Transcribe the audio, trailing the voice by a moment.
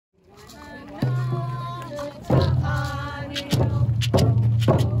We're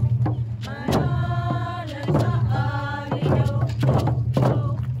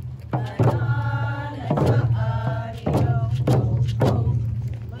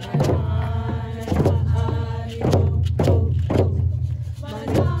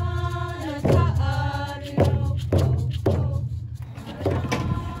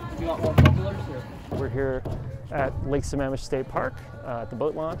here at Lake Sammamish State Park at the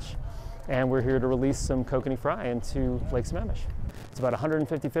boat launch, and we're here to release some kokanee fry into Lake Sammamish. It's about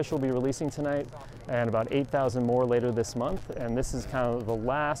 150 fish we'll be releasing tonight and about 8,000 more later this month, and this is kind of the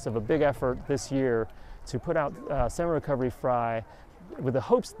last of a big effort this year to put out salmon recovery fry with the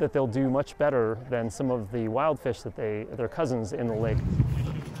hopes that they'll do much better than some of the wild fish that their cousins in the lake.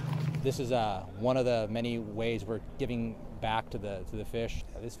 This is one of the many ways we're giving back to the fish.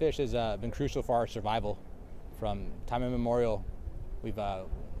 This fish has been crucial for our survival. From time immemorial, we've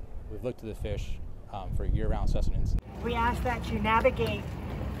looked to the fish for year-round sustenance. We ask that you navigate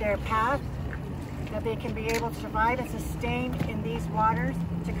their path, that they can be able to survive and sustain in these waters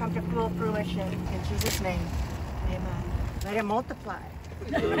to come to full fruition. In Jesus' name, amen. Let it multiply.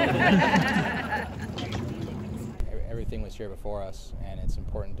 Everything was here before us, and it's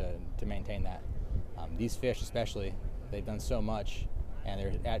important to maintain that. These fish especially, they've done so much, and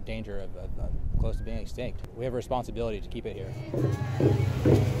they're at danger of close to being extinct. We have a responsibility to keep it here.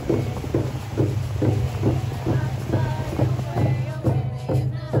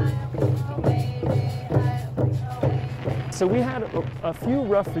 So we had a few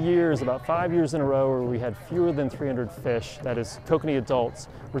rough years, about 5 years in a row, where we had fewer than 300 fish, that is kokanee adults,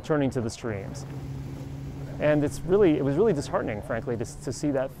 returning to the streams. And it was really disheartening, frankly, to see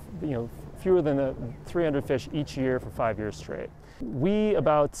that, fewer than 300 fish each year for 5 years straight. We,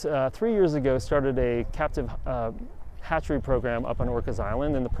 about 3 years ago, started a captive hatchery program up on Orcas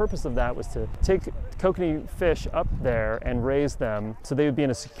Island, and the purpose of that was to take kokanee fish up there and raise them so they would be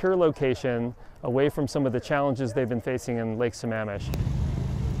in a secure location away from some of the challenges they've been facing in Lake Sammamish.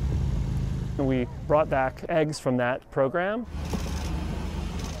 We brought back eggs from that program,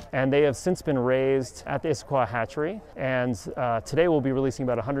 and they have since been raised at the Issaquah hatchery, and today we'll be releasing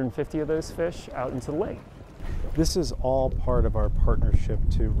about 150 of those fish out into the lake. This is all part of our partnership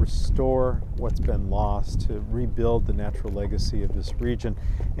to restore what's been lost, to rebuild the natural legacy of this region,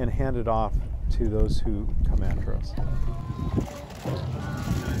 and hand it off to those who come after us.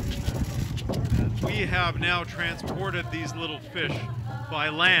 We have now transported these little fish by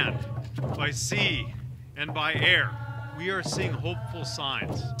land, by sea, and by air. We are seeing hopeful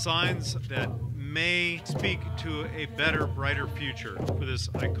signs that may speak to a better, brighter future for this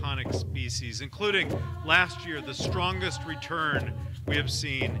iconic species, including last year, the strongest return we have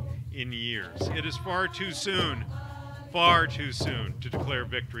seen in years. It is far too soon to declare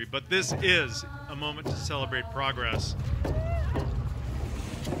victory, but this is a moment to celebrate progress.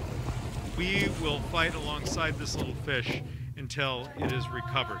 We will fight alongside this little fish until it is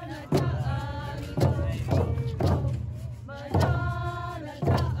recovered.